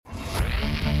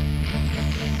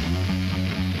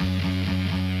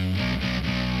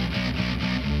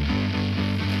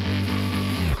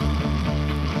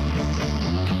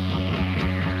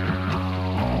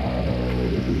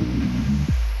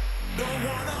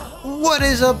What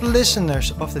is up,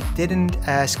 listeners of the Didn't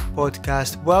Ask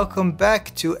podcast? Welcome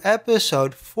back to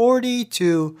episode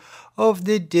 42 of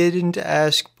the Didn't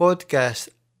Ask podcast.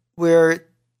 We're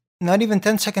not even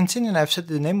 10 seconds in, and I've said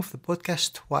the name of the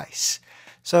podcast twice.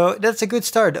 So that's a good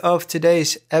start of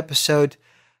today's episode.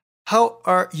 How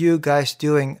are you guys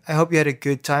doing? I hope you had a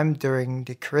good time during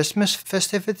the Christmas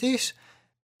festivities.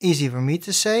 Easy for me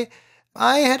to say.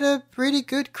 I had a pretty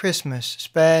good Christmas.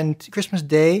 Spent Christmas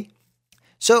Day.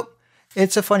 So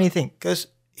it's a funny thing because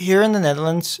here in the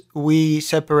Netherlands, we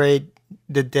separate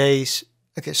the days.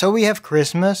 Okay, so we have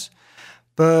Christmas,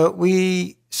 but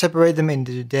we separate them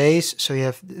into the days. So you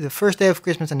have the first day of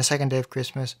Christmas and the second day of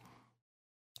Christmas.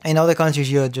 In other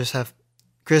countries, you just have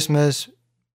Christmas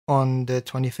on the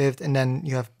 25th, and then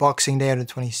you have Boxing Day on the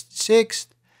 26th,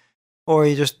 or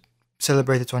you just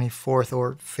celebrate the 24th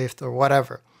or 5th or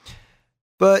whatever.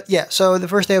 But yeah, so the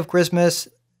first day of Christmas,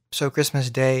 so Christmas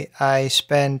Day, I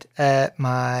spent at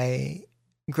my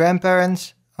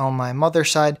grandparents on my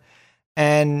mother's side,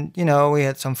 and we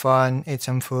had some fun, ate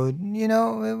some food. It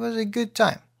was a good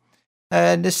time.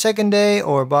 The second day,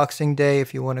 or Boxing Day,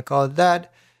 if you want to call it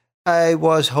that, I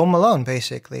was home alone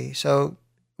basically. So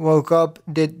woke up,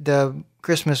 did the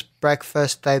Christmas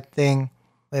breakfast type thing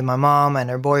with my mom and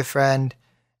her boyfriend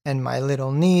and my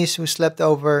little niece who slept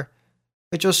over,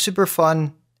 which was super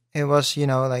fun. It was,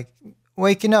 like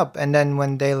waking up, and then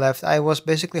when they left, I was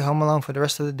basically home alone for the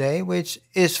rest of the day, which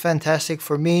is fantastic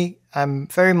for me. I'm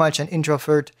very much an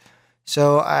introvert,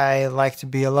 so I like to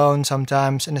be alone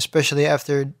sometimes, and especially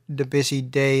after the busy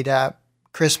day that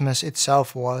Christmas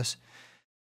itself was.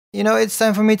 It's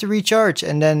time for me to recharge,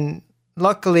 and then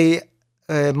luckily,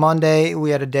 Monday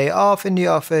we had a day off in the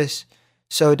office,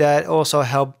 so that also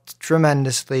helped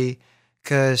tremendously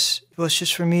because it was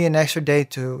just for me an extra day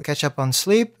to catch up on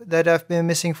sleep that I've been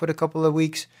missing for the couple of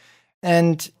weeks.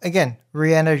 And again,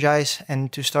 re-energize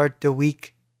and to start the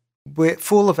week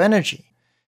full of energy.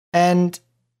 And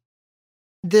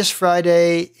this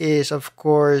Friday is, of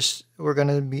course,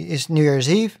 is New Year's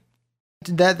Eve.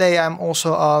 That day I'm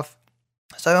also off.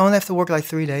 So I only have to work like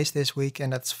 3 days this week,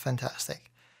 and that's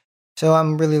fantastic. So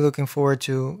I'm really looking forward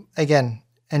to, again,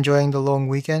 enjoying the long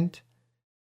weekend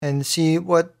and see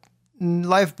what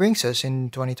life brings us in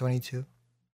 2022.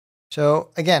 So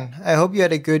again, I hope you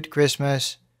had a good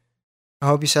Christmas. I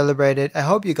hope you celebrated. I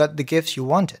hope you got the gifts you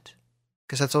wanted,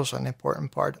 because that's also an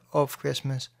important part of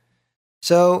Christmas.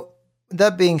 So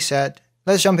that being said,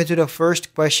 let's jump into the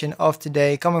first question of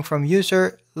today, coming from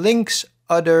user Link's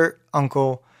Other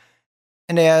Uncle.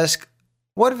 And they ask,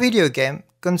 what video game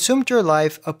consumed your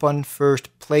life upon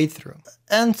first playthrough?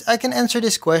 And I can answer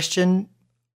this question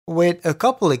with a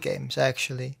couple of games,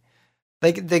 actually.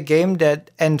 Like the game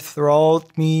that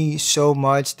enthralled me so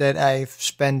much that I've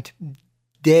spent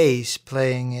days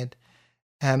playing it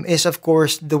is, of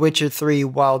course, The Witcher 3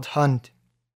 Wild Hunt.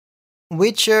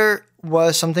 Witcher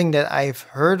was something that I've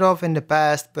heard of in the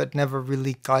past, but never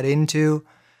really got into.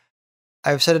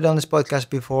 I've said it on this podcast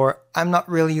before. I'm not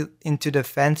really into the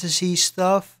fantasy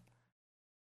stuff.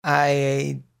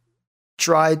 I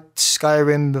tried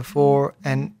Skyrim before,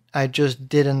 and I just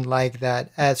didn't like that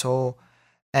at all.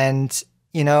 And,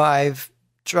 I've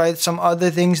tried some other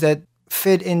things that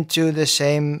fit into the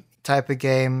same type of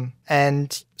game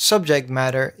and subject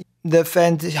matter. The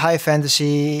high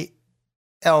fantasy,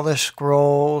 Elder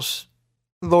Scrolls,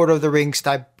 Lord of the Rings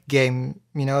type game,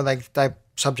 like type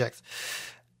subject.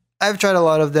 I've tried a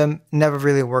lot of them, never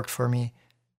really worked for me.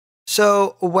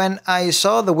 So when I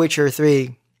saw The Witcher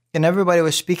 3, and everybody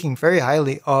was speaking very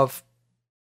highly of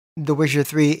The Witcher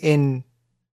 3 in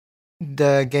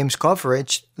the game's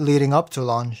coverage leading up to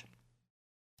launch,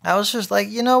 I was just like,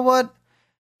 you know what?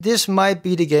 This might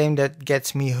be the game that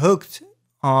gets me hooked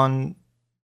on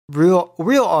real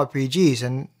RPGs,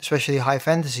 and especially high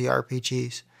fantasy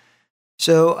RPGs.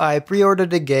 So I pre-ordered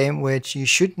the game, which you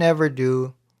should never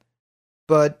do,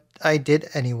 but I did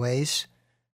anyways.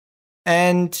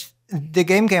 And the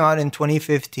game came out in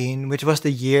 2015, which was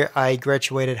the year I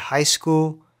graduated high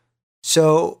school.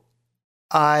 So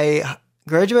I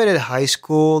graduated high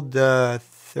school the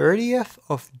 30th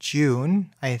of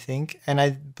June, I think. And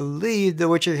I believe The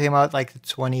Witcher came out like the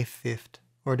 25th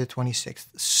or the 26th,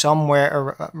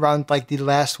 somewhere around like the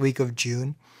last week of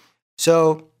June.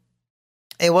 So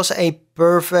it was a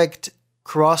perfect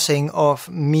crossing of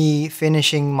me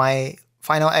finishing my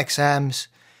final exams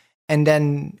and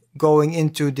then going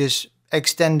into this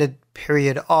extended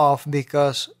period off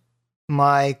because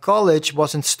my college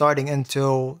wasn't starting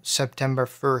until September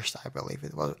 1st, I believe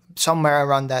it was, somewhere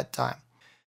around that time.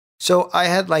 So I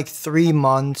had like 3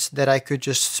 months that I could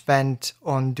just spend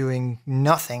on doing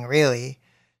nothing really.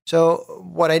 So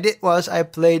what I did was I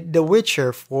played The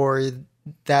Witcher for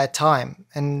that time.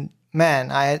 And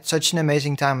man, I had such an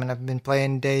amazing time, and I've been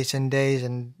playing days and days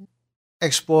and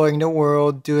exploring the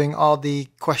world, doing all the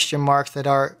question marks that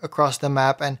are across the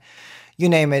map, and you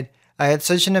name it. I had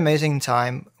such an amazing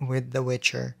time with The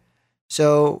Witcher.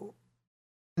 So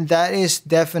that is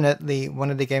definitely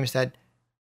one of the games that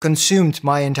consumed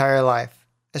my entire life.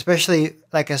 Especially,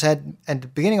 like I said at the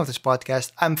beginning of this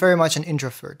podcast, I'm very much an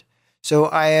introvert. So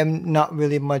I am not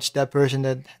really much that person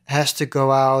that has to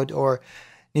go out or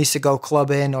needs to go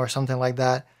clubbing or something like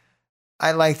that.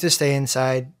 I like to stay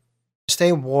inside,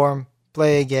 stay warm,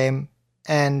 play a game,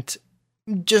 and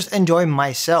just enjoy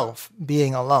myself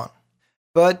being alone.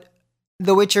 But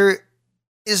The Witcher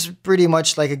is pretty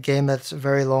much like a game that's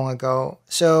very long ago.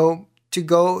 So to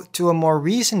go to a more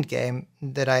recent game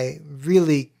that I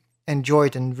really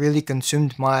enjoyed and really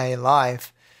consumed my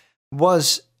life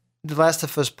was The Last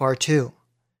of Us Part 2.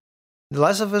 The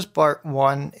Last of Us Part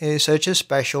 1 is such a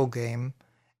special game,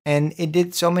 and it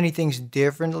did so many things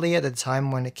differently at the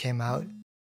time when it came out.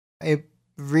 It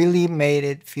really made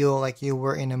it feel like you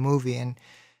were in a movie, and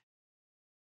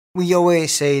we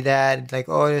always say that, like,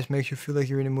 oh, this makes you feel like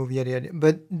you're in a movie, yada yada.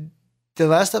 But The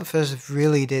Last of Us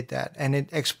really did that, and it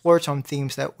explored some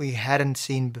themes that we hadn't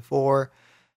seen before,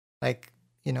 like,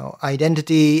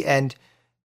 identity and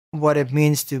what it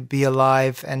means to be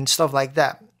alive and stuff like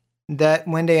that. That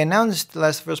when they announced The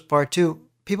Last of Us Part 2,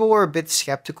 people were a bit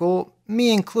skeptical,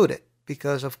 me included,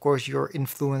 because of course you're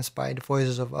influenced by the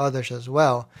voices of others as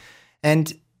well.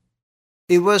 And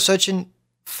it was such a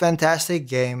fantastic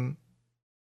game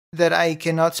that I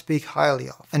cannot speak highly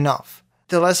of enough.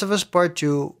 The Last of Us Part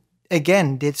 2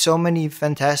 again did so many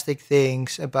fantastic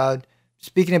things about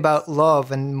speaking about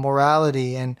love and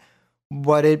morality and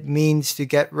what it means to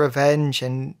get revenge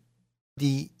and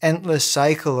the endless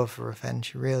cycle of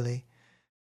revenge, really.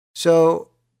 So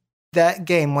that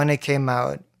game, when it came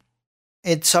out,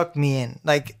 it sucked me in.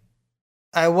 Like,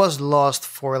 I was lost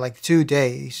for like 2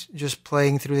 days just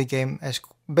playing through the game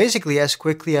basically as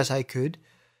quickly as I could,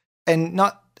 and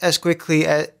not as quickly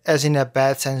as in a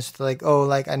bad sense, like, oh,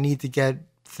 like I need to get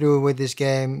through with this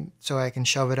game so I can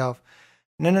shove it off.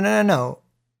 No, no, no, no, no.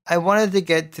 I wanted to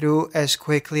get through as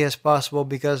quickly as possible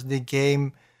because the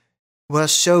game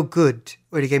was so good,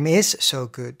 or the game is so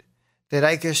good, that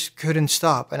I just couldn't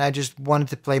stop, and I just wanted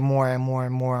to play more and more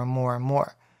and more and more and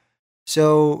more.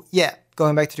 So yeah,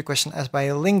 going back to the question asked by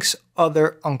Link's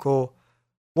other uncle,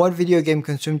 what video game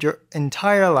consumed your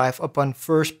entire life upon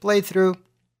first playthrough?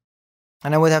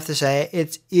 And I would have to say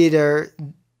it's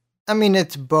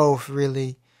it's both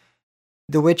really.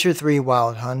 The Witcher 3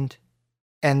 Wild Hunt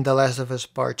and The Last of Us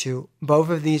Part 2. Both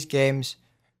of these games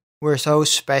were so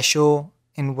special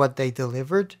in what they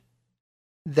delivered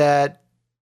that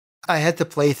I had to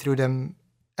play through them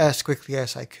as quickly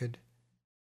as I could,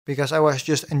 because I was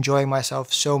just enjoying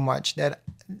myself so much that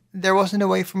there wasn't a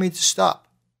way for me to stop.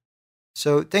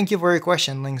 So thank you for your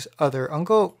question, Link's other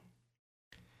uncle.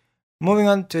 Moving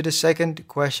on to the second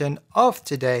question of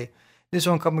today. This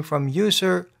one coming from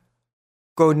user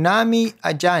Konami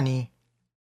Ajani.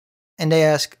 And they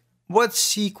ask, what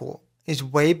sequel is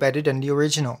way better than the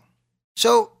original?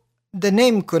 So the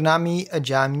name Konami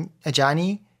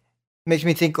Ajani makes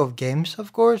me think of games,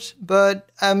 of course, but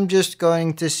I'm just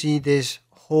going to see this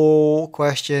whole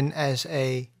question as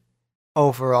a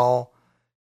overall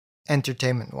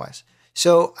entertainment wise.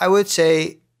 So I would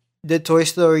say the Toy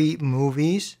Story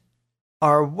movies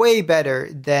are way better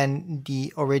than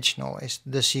the original, is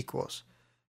the sequels.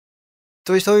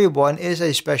 Toy Story 1 is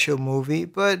a special movie,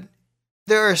 but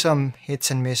there are some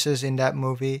hits and misses in that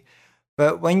movie.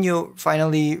 But when you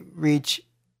finally reach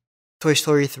Toy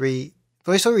Story 3,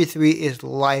 Toy Story 3 is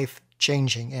life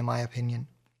changing, in my opinion.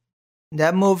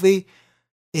 That movie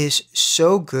is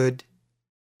so good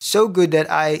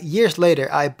that years later,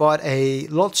 I bought a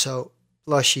Lotso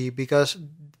plushie because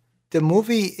the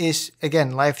movie is,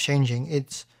 again, life changing.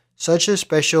 It's such a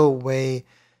special way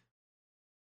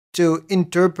to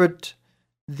interpret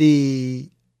the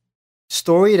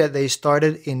story that they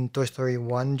started in Toy Story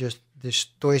 1, just the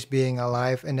toys being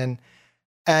alive, and then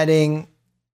adding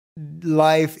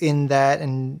life in that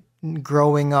and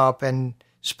growing up and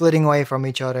splitting away from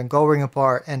each other and growing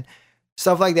apart and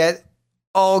stuff like that,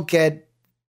 all get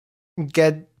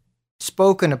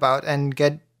spoken about and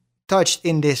get touched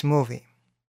in this movie.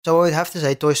 So I would have to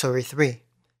say Toy Story 3.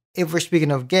 If we're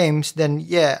speaking of games, then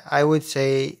yeah, I would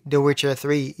say The Witcher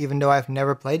 3, even though I've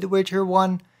never played The Witcher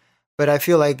 1, but I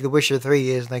feel like The Witcher 3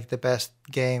 is like the best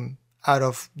game out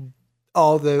of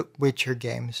all the Witcher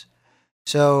games.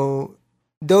 So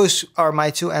those are my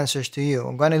two answers to you.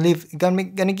 I'm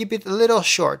gonna keep it a little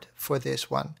short for this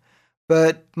one.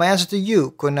 But my answer to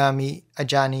you, Konami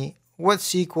Ajani, what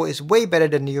sequel is way better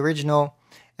than the original?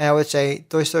 And I would say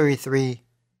Toy Story 3,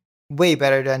 way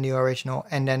better than the original,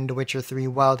 and then The Witcher 3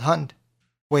 Wild Hunt,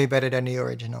 way better than the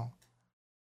original.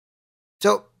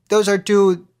 So those are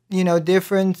two,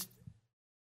 different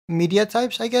media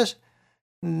types, I guess,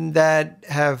 that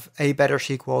have a better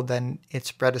sequel than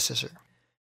its predecessor.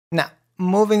 Now,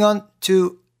 moving on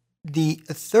to the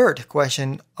third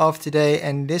question of today,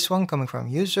 and this one coming from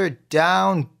user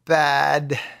Down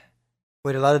Bad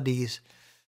with a lot of these.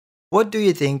 What do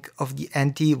you think of the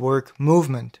anti-work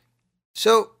movement?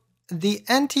 So, the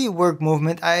anti-work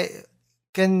movement, I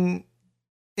can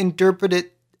interpret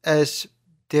it as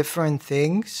different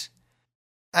things.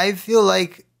 I feel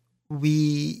like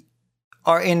we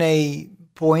are in a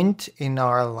point in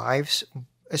our lives,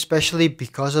 especially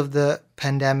because of the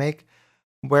pandemic,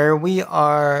 where we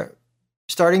are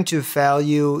starting to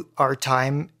value our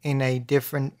time in a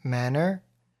different manner,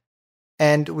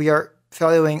 and we are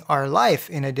valuing our life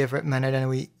in a different manner than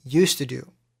we used to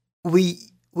do.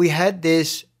 We had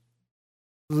this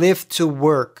live to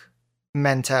work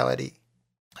mentality.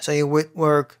 So you would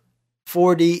work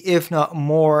 40, if not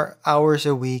more, hours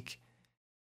a week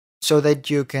so that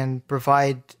you can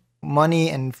provide money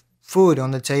and food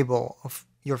on the table of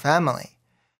your family.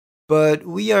 But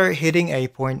we are hitting a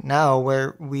point now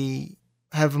where we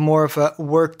have more of a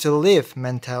work to live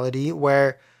mentality,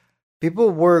 where people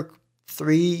work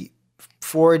 3-4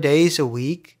 days a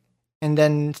week and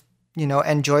then,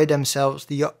 enjoy themselves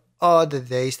the other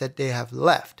days that they have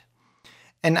left.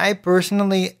 And I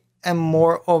personally am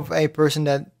more of a person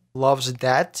that loves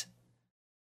that,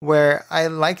 where I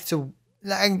like to,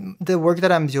 the work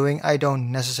that I'm doing, I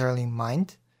don't necessarily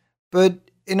mind. But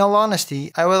in all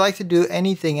honesty, I would like to do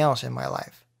anything else in my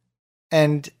life.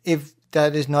 And if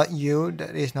that is not you,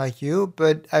 that is not you.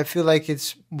 But I feel like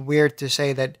it's weird to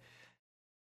say that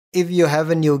if you have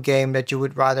a new game, that you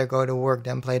would rather go to work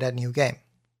than play that new game.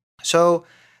 So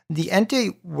the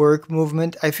anti-work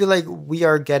movement, I feel like we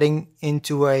are getting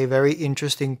into a very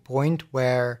interesting point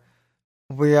where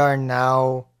we are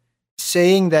now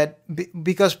saying that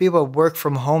because people work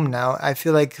from home now, I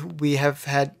feel like we have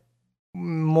had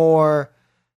more,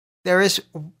 there is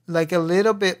like a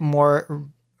little bit more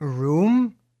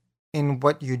room in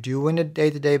what you do on a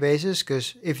day-to-day basis.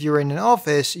 Because if you're in an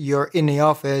office, you're in the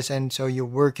office, and so you're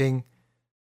working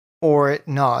or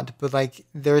not. But like,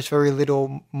 there's very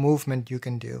little movement you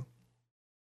can do.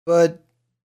 But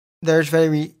there's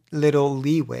very little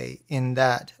leeway in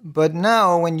that. But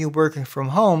now, when you're working from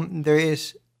home, there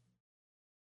is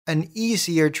an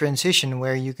easier transition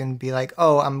where you can be like,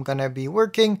 oh, I'm gonna be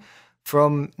working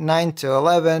from 9 to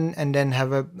 11 and then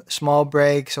have a small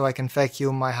break so I can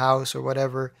vacuum my house or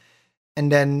whatever,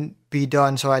 and then be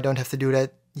done so I don't have to do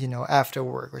that, after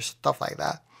work or stuff like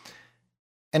that.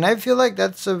 And I feel like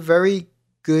that's a very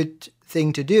good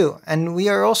thing to do. And we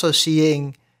are also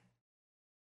seeing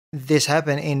this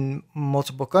happen in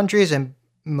multiple countries and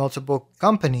multiple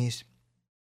companies,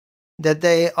 that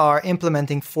they are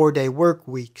implementing 4-day work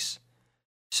weeks.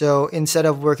 So instead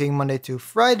of working Monday to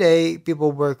Friday,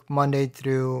 people work Monday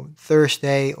through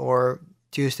Thursday or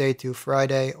Tuesday to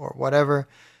Friday or whatever,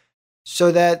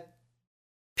 so that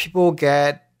people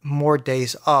get more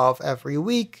days off every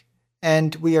week.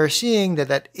 And we are seeing that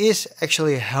that is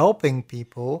actually helping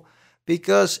people,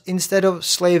 because instead of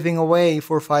slaving away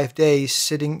for 5 days,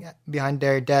 sitting behind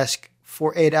their desk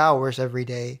for 8 hours every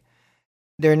day,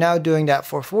 they're now doing that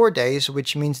for 4 days,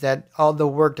 which means that all the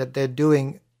work that they're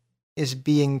doing is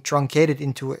being truncated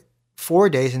into 4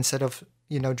 days instead of,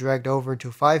 dragged over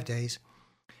to 5 days,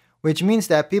 which means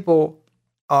that people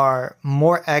are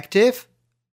more active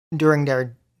during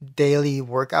their daily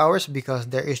work hours because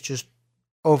there is just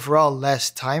overall less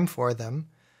time for them.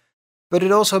 But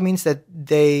it also means that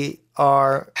they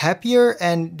are happier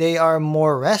and they are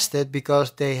more rested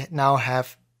because they now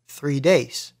have 3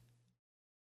 days.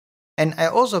 And I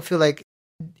also feel like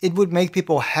it would make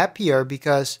people happier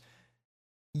because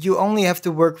you only have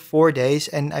to work 4 days.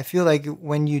 And I feel like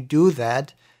when you do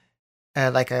that,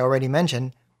 like I already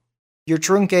mentioned, you're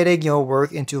truncating your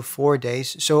work into 4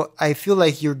 days. So I feel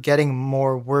like you're getting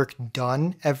more work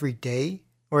done every day,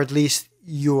 or at least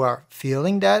you are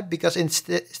feeling that, because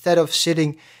instead of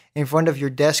sitting in front of your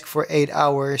desk for 8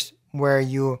 hours, where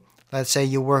you, let's say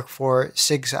you work for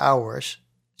 6 hours,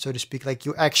 so to speak, like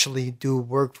you actually do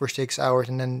work for 6 hours,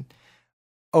 and then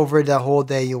over the whole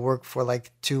day you work for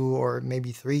like 2 or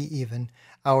maybe 3 even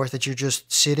hours that you're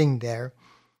just sitting there.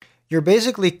 You're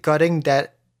basically cutting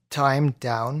that time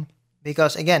down,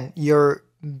 because again, you're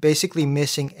basically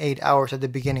missing 8 hours at the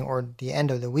beginning or the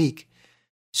end of the week.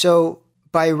 So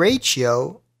by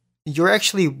ratio, you're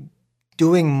actually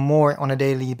doing more on a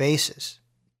daily basis.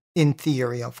 In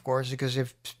theory, of course, because if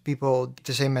people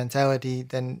the same mentality,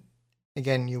 then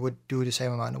again you would do the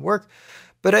same amount of work.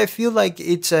 But I feel like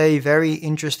it's a very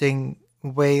interesting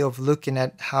way of looking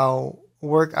at how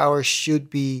work hours should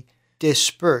be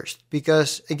dispersed,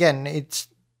 because again, it's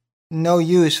no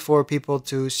use for people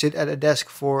to sit at a desk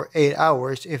for 8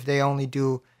 hours if they only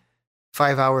do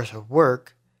 5 hours of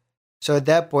work. So at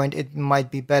that point, it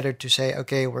might be better to say,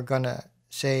 okay, we're gonna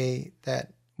say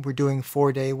that we're doing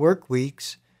 4-day work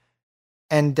weeks.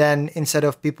 And then instead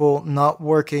of people not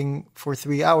working for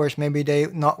 3 hours, maybe they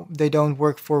don't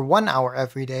work for 1 hour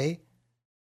every day,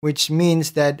 which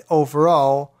means that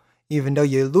overall, even though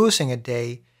you're losing a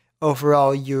day,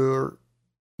 overall you're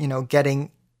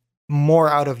getting more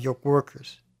out of your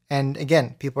workers. And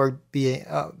again, people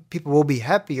will be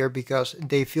happier because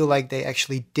they feel like they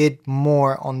actually did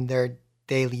more on their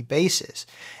daily basis.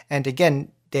 And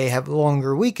again, they have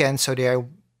longer weekends, so they are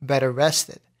better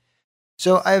rested.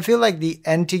 So I feel like the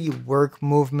anti-work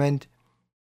movement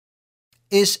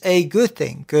is a good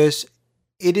thing, because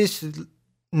it is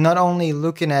not only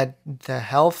looking at the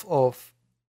health of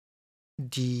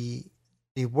the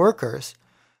workers,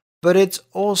 but it's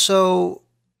also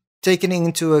taking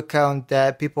into account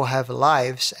that people have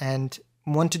lives and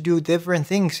want to do different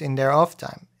things in their off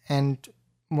time and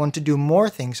want to do more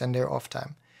things in their off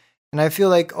time. And I feel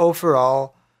like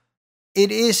overall,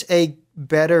 it is a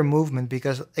better movement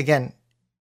because, again,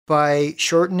 by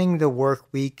shortening the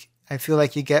work week, I feel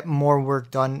like you get more work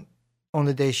done on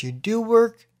the days you do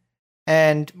work.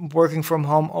 And working from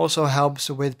home also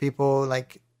helps with people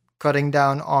like cutting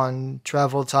down on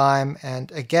travel time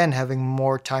and, again, having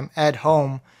more time at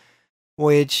home,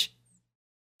 which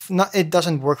it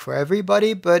doesn't work for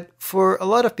everybody, but for a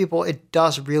lot of people, it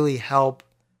does really help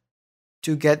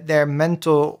to get their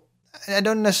mental, I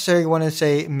don't necessarily want to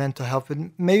say mental health, but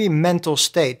maybe mental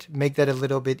state, make that a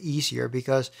little bit easier,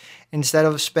 because instead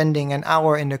of spending an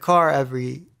hour in the car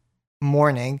every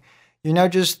morning, you now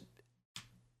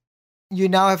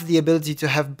have the ability to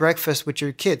have breakfast with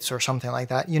your kids or something like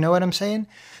that. You know what I'm saying?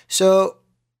 So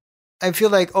I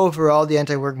feel like overall the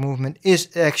anti-work movement is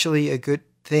actually a good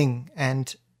thing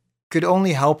and could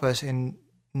only help us in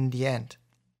the end.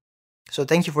 So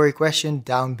thank you for your question,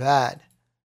 Down Bad.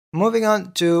 Moving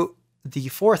on to the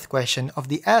fourth question of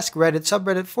the Ask Reddit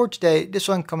subreddit for today. This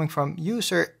one coming from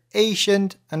user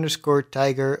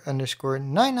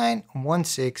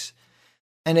Asian_Tiger_9916.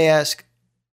 And they ask,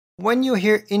 when you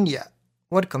hear India,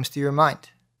 what comes to your mind?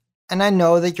 And I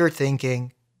know that you're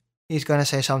thinking he's going to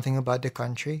say something about the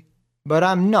country, but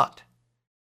I'm not.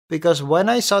 Because when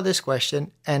I saw this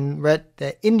question and read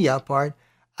the India part,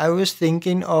 I was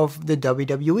thinking of the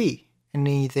WWE. And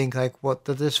then you think, like, what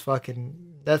does this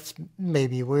that's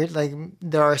maybe weird. Like,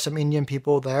 there are some Indian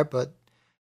people there, but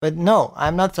no,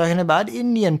 I'm not talking about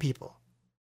Indian people.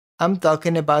 I'm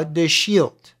talking about the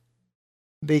Shield.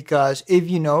 Because if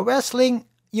you know wrestling,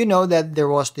 you know that there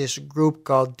was this group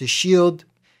called the Shield,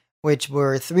 which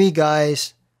were 3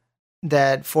 guys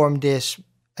that formed this,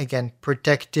 again,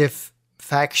 protective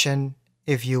faction,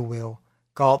 if you will,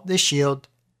 called the Shield.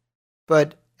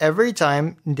 But every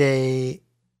time they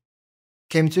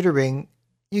came to the ring,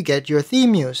 you get your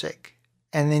theme music.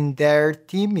 And in their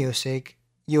theme music,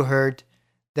 you heard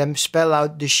them spell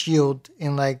out the Shield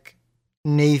in like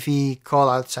Navy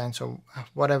call-out signs or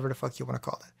whatever the fuck you want to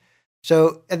call it.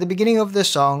 So at the beginning of the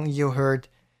song, you heard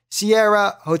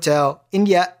Sierra Hotel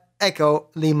India Echo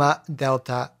Lima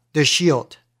Delta the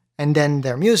Shield, and then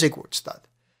their music would start.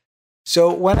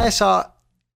 So when I saw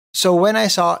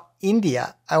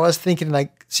India, I was thinking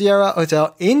like Sierra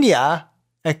Hotel India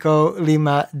Echo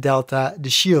Lima Delta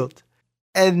the Shield,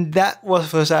 and that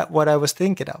was what I was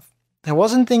thinking of. I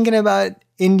wasn't thinking about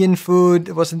Indian food.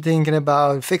 I wasn't thinking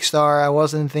about Fixed Star. I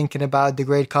wasn't thinking about the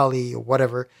Great Khali or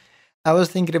whatever. I was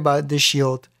thinking about the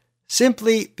Shield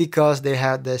simply because they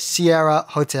had the Sierra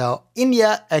Hotel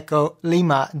India Echo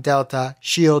Lima Delta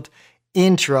Shield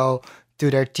intro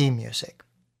to their team music.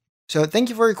 So thank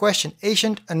you for your question,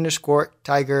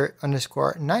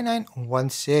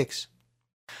 Asian_Tiger_9916.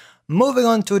 Moving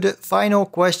on to the final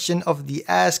question of the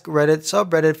Ask Reddit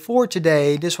subreddit for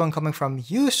today. This one coming from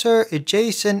user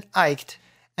Jason Eicht.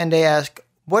 And they ask,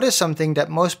 what is something that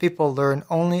most people learn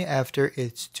only after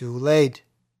it's too late?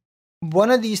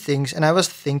 One of these things, and I was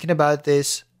thinking about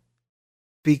this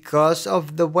because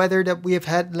of the weather that we have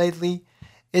had lately,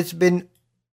 it's been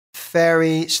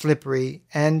very slippery.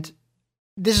 And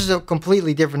this is a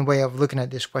completely different way of looking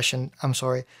at this question, I'm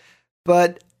sorry.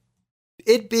 But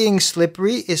it being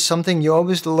slippery is something you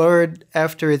always learn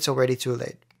after it's already too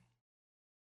late.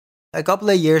 A couple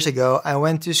of years ago, I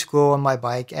went to school on my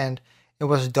bike and It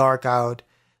was dark out.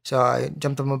 So I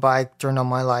jumped on my bike, turned on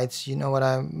my lights,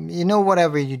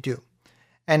 whatever you do.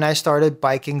 And I started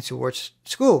biking towards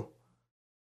school.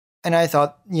 And I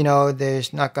thought,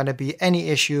 there's not going to be any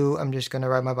issue. I'm just going to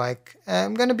ride my bike.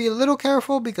 I'm going to be a little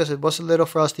careful because it was a little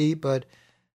frosty, but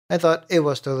I thought it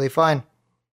was totally fine.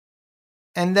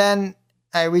 And then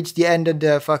I reached the end of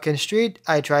the fucking street.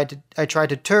 I tried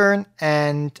to turn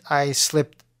and I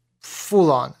slipped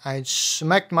full on. I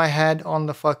smacked my head on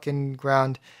the fucking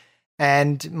ground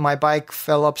and my bike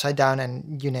fell upside down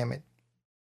and you name it.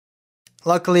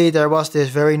 Luckily, there was this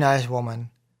very nice woman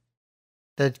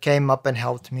that came up and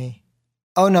helped me.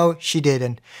 Oh no, she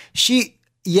didn't. She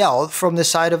yelled from the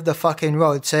side of the fucking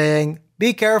road saying,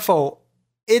 "Be careful,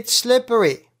 it's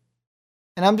slippery."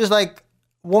 And I'm just like,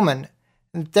 woman,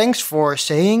 thanks for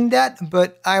saying that,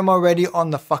 but I'm already on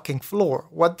the fucking floor.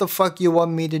 What the fuck you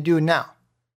want me to do now?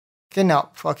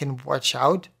 Cannot fucking watch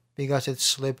out because it's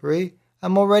slippery.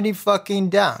 I'm already fucking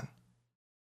down.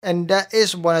 And that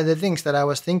is one of the things that I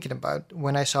was thinking about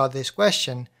when I saw this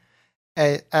question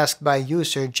asked by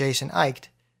user Jason Eicht.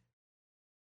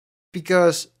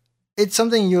 Because it's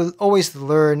something you'll always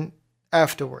learn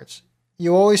afterwards.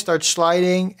 You always start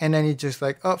sliding and then you just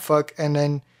like, oh fuck, and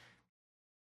then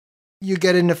you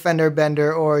get in a fender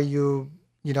bender or you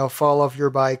fall off your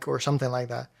bike or something like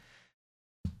that.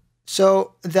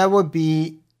 So that would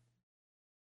be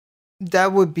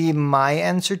my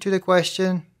answer to the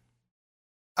question.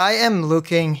 I am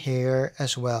looking here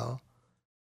as well.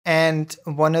 And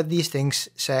one of these things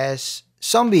says,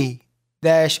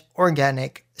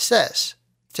 zombie-organic says,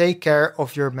 take care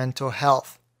of your mental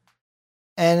health.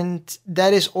 And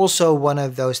that is also one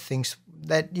of those things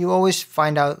that you always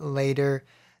find out later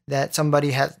that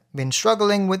somebody has been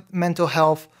struggling with mental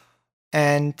health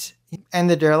and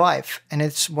ended their life. And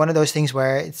it's one of those things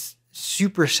where it's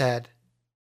super sad.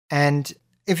 And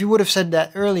if you would have said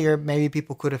that earlier, maybe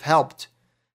people could have helped.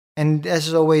 And this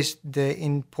is always the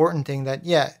important thing that,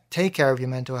 take care of your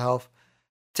mental health.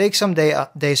 Take some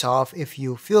days off if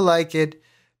you feel like it,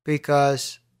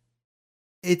 because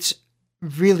it's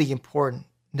really important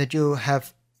that you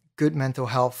have good mental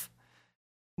health.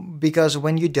 Because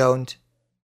when you don't,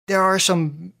 there are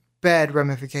some bad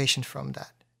ramifications from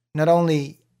that. Not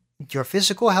only your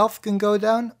physical health can go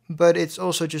down, but it's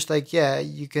also just like,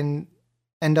 you can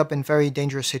end up in very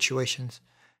dangerous situations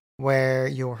where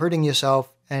you're hurting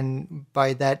yourself and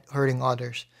by that hurting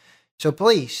others. So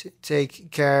please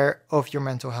take care of your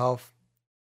mental health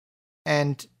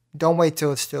and don't wait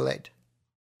till it's too late.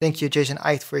 Thank you, Jason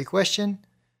Eicht, for your question.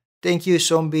 Thank you,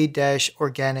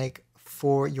 Zombie-Organic,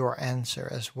 for your answer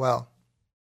as well.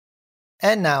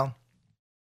 And now,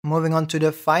 moving on to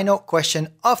the final question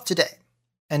of today.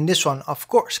 And this one, of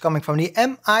course, coming from the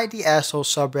Am I the Asshole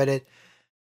subreddit,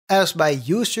 asked by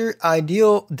user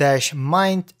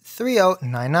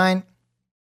ideal-mind3099.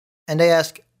 And they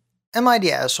ask, am I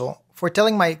the asshole for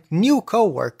telling my new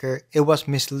coworker it was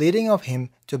misleading of him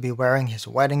to be wearing his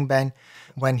wedding band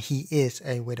when he is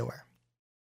a widower?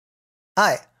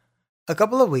 Hi. A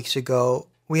couple of weeks ago,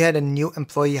 we had a new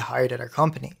employee hired at our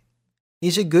company.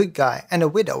 He's a good guy and a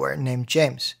widower named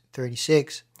James,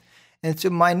 36. And to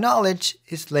my knowledge,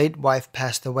 his late wife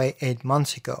passed away 8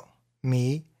 months ago.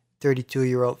 Me,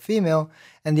 32-year-old female,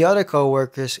 and the other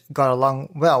co-workers got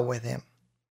along well with him.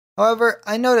 However,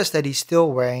 I noticed that he's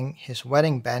still wearing his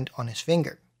wedding band on his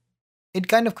finger. It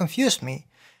kind of confused me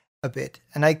a bit,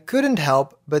 and I couldn't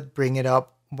help but bring it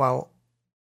up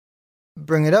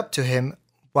to him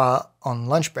while on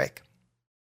lunch break.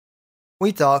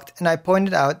 We talked, and I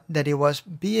pointed out that he was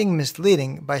being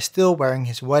misleading by still wearing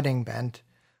his wedding band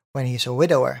when he's a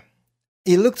widower.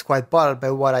 He looked quite bothered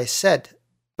by what I said,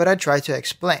 but I tried to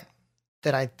explain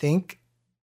that I think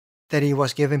that he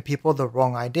was giving people the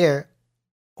wrong idea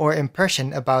or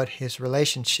impression about his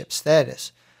relationship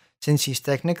status, since he's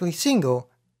technically single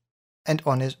and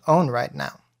on his own right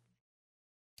now.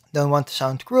 Don't want to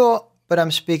sound cruel, but I'm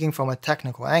speaking from a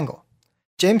technical angle.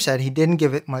 James said he didn't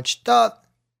give it much thought,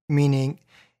 meaning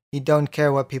he don't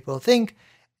care what people think,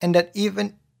 and that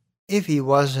even if he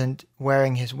wasn't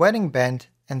wearing his wedding band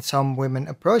and some women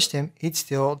approached him, he'd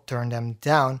still turn them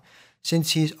down,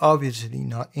 since he's obviously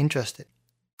not interested.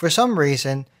 For some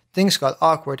reason, things got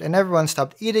awkward and everyone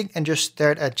stopped eating and just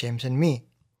stared at James and me.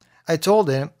 I told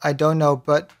him I don't know,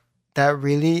 but that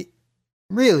really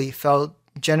felt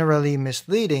generally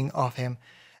misleading of him,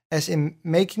 as in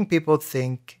making people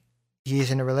think he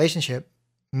is in a relationship,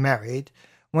 married,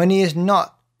 when he is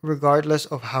not, regardless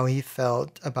of how he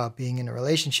felt about being in a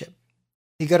relationship.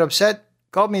 He got upset,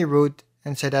 called me rude,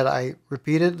 and said that I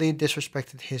repeatedly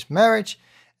disrespected his marriage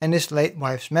and his late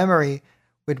wife's memory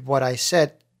with what I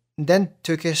said, then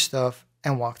took his stuff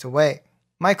and walked away.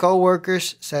 My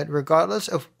coworkers said regardless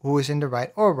of who is in the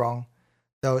right or wrong,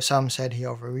 though some said he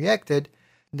overreacted,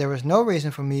 there was no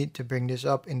reason for me to bring this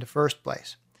up in the first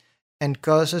place and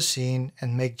cause a scene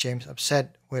and make James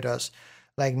upset with us,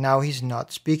 like now he's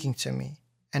not speaking to me,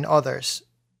 and others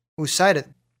who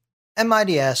sided. Am I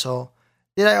the asshole?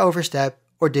 Did I overstep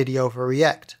or did he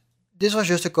overreact? This was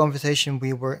just a conversation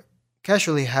we were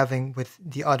casually having with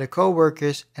the other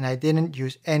coworkers, and I didn't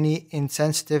use any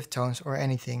insensitive tones or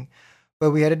anything,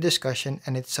 but we had a discussion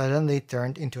and it suddenly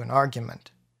turned into an argument.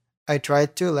 I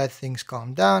tried to let things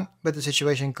calm down, but the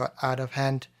situation got out of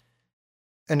hand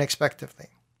unexpectedly.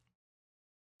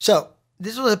 So,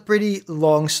 this was a pretty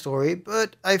long story,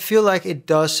 but I feel like it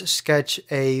does sketch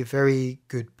a very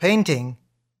good painting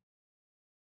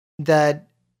that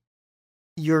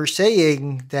you're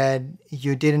saying that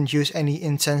you didn't use any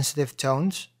insensitive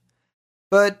tones,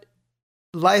 but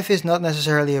life is not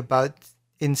necessarily about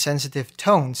insensitive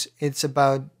tones, it's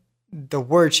about the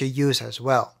words you use as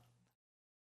well.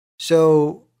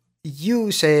 So,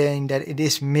 you saying that it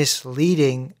is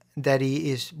misleading that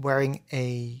he is wearing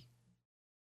a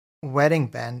wedding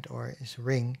band or his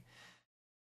ring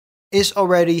is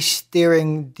already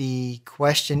steering the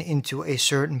question into a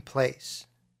certain place.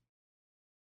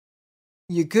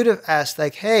 You could have asked,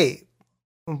 like, hey,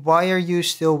 why are you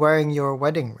still wearing your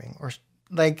wedding ring? Or,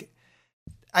 like,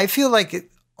 I feel like,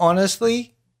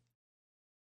 honestly,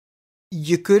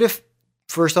 you could have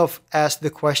first off asked the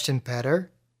question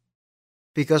better,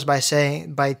 because by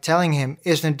telling him,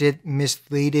 isn't it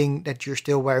misleading that you're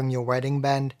still wearing your wedding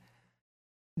band?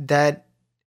 That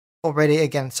already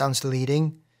again sounds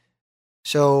leading.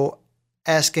 So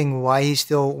asking why he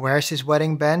still wears his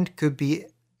wedding band could be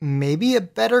maybe a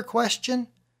better question.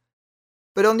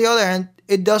 But on the other hand,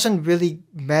 it doesn't really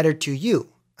matter to you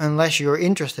unless you're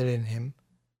interested in him.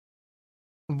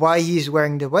 Why he's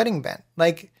wearing the wedding band?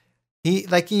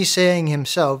 He's saying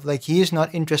himself, like he is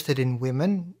not interested in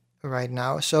women right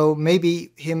now. So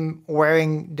maybe him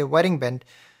wearing the wedding band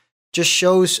just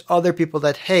shows other people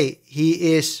that hey,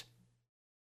 he is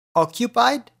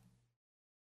occupied,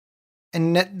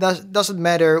 and that doesn't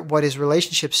matter what his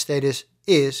relationship status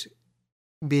is,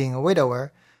 being a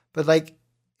widower, but like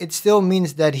it still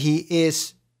means that he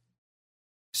is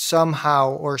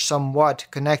somehow or somewhat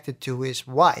connected to his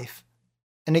wife.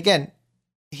 And again,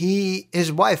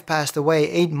 his wife passed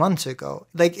away 8 months ago.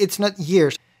 Like it's not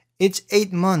years, it's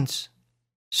 8 months.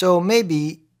 So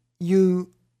maybe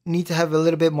you need to have a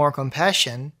little bit more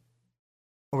compassion,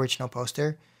 original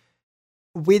poster,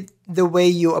 with the way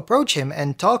you approach him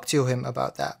and talk to him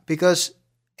about that, because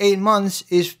 8 months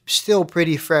is still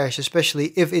pretty fresh, especially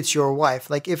if it's your wife.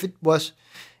 Like if it was,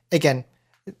 again,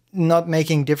 not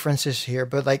making differences here,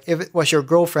 but like if it was your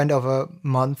girlfriend of a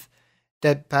month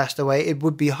that passed away, it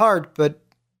would be hard, but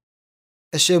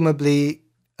assumably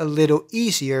a little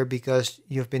easier because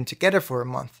you've been together for a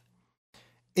month.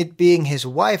 It being his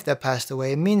wife that passed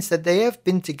away means that they have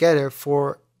been together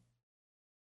for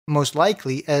most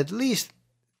likely at least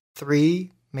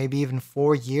 3, maybe even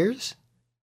 4 years,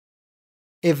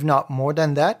 if not more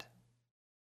than that.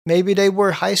 Maybe they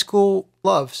were high school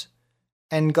loves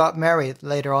and got married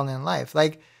later on in life.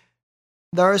 Like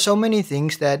there are so many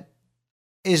things that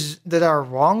are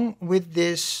wrong with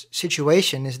this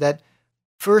situation. Is that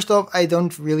first off, I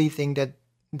don't really think that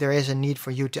there is a need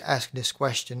for you to ask this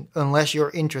question unless you're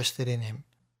interested in him.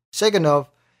 Second off,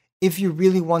 if you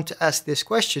really want to ask this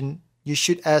question, you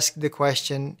should ask the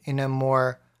question in a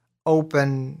more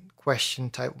open question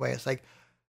type way. It's like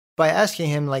by asking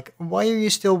him like, why are you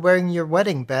still wearing your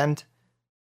wedding band?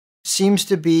 Seems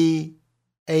to be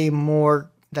a more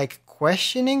like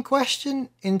questioning question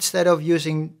instead of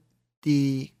using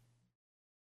the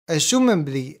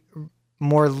assumably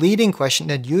more leading question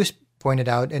that you pointed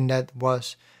out, and that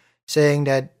was saying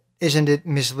that isn't it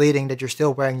misleading that you're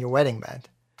still wearing your wedding band?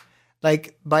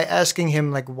 Like by asking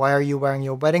him like, why are you wearing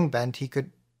your wedding band, he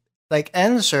could like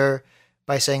answer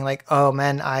by saying like, oh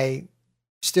man, I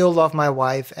still love my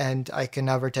wife and I can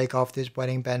never take off this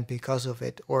wedding band because of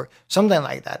it, or something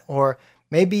like that. Or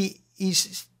maybe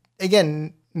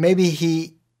maybe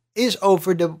he is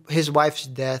over his wife's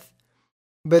death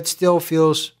but still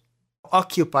feels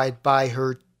occupied by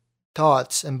her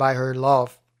thoughts and by her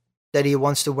love, that he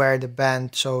wants to wear the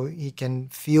band so he can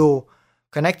feel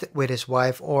connected with his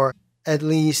wife, or at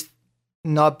least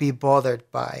not be bothered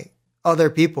by other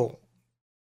people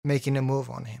making a move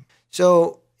on him.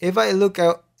 So if I look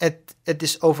out at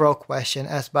this overall question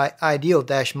as by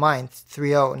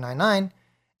ideal-mind3099,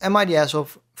 am I the asshole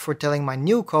for telling my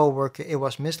new coworker it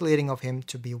was misleading of him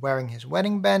to be wearing his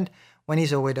wedding band when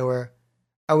he's a widower?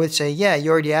 I would say, yeah,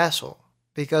 you're the asshole.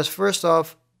 Because first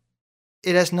off,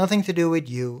 it has nothing to do with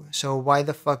you, so why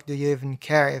the fuck do you even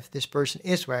care if this person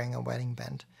is wearing a wedding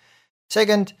band?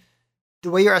 Second,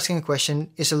 the way you're asking a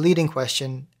question is a leading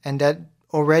question, and that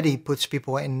already puts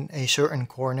people in a certain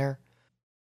corner.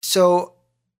 So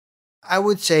I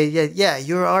would say, yeah,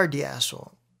 you are the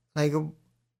asshole. Like,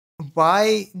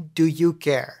 why do you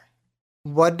care?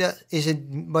 What does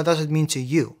it mean to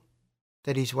you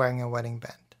that he's wearing a wedding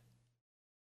band?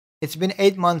 It's been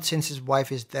 8 months since his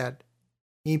wife is dead.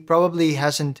 He probably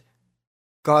hasn't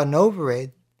gotten over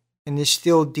it and is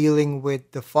still dealing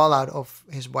with the fallout of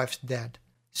his wife's death.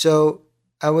 So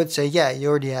I would say, yeah,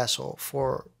 you're the asshole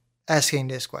for asking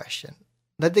this question.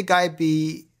 Let the guy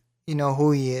be,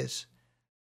 who he is.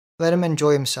 Let him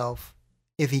enjoy himself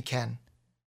if he can.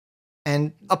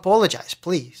 And apologize,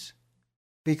 please.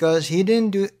 Because he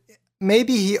didn't do.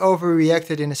 Maybe he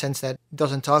overreacted in a sense that he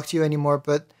doesn't talk to you anymore,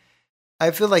 but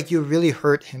I feel like you really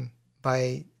hurt him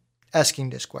by asking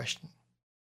this question.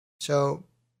 So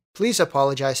please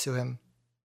apologize to him.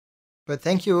 But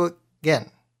thank you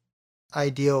again,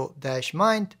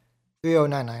 Ideal-Mind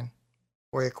 3099,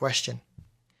 for your question.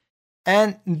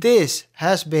 And this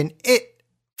has been it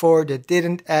for the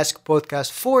Didn't Ask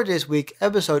podcast for this week,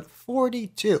 episode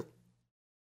 42.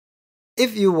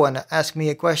 If you want to ask me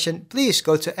a question, please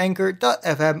go to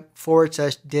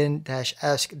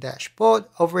anchor.fm/didn't-ask-pod.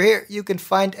 Over here, you can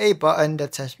find a button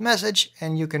that says message,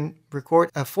 and you can record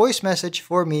a voice message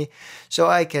for me so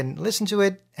I can listen to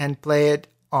it and play it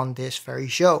on this very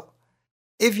show.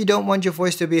 If you don't want your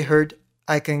voice to be heard,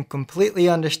 I can completely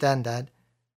understand that.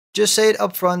 Just say it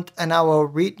up front and I will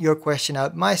read your question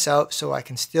out myself so I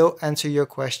can still answer your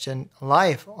question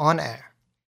live on air.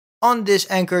 On this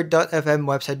Anchor.fm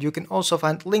website, you can also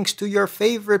find links to your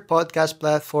favorite podcast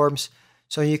platforms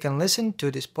so you can listen to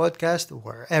this podcast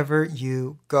wherever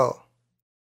you go.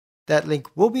 That link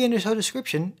will be in the show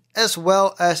description, as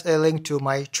well as a link to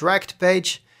my Tracked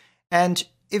page. And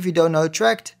if you don't know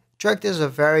Tracked is a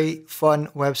very fun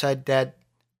website that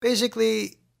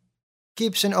basically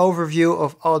keeps an overview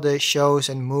of all the shows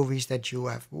and movies that you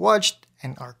have watched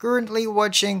and are currently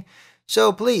watching.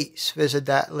 So please visit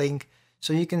that link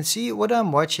so you can see what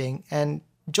I'm watching and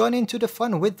join into the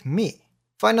fun with me.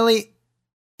 Finally,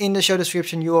 in the show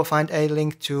description, you will find a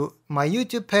link to my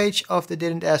YouTube page of the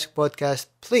Didn't Ask podcast.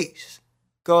 Please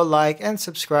go like and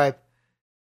subscribe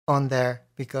on there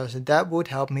because that would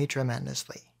help me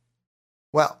tremendously.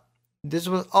 Well, this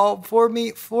was all for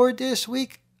me for this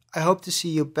week. I hope to see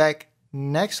you back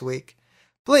next week.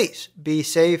 Please be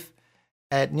safe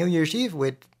at New Year's Eve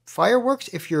with fireworks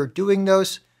if you're doing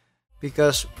those,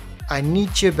 because I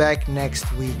need you back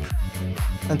next week.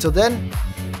 Until then,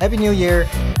 Happy New Year.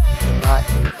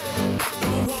 Bye.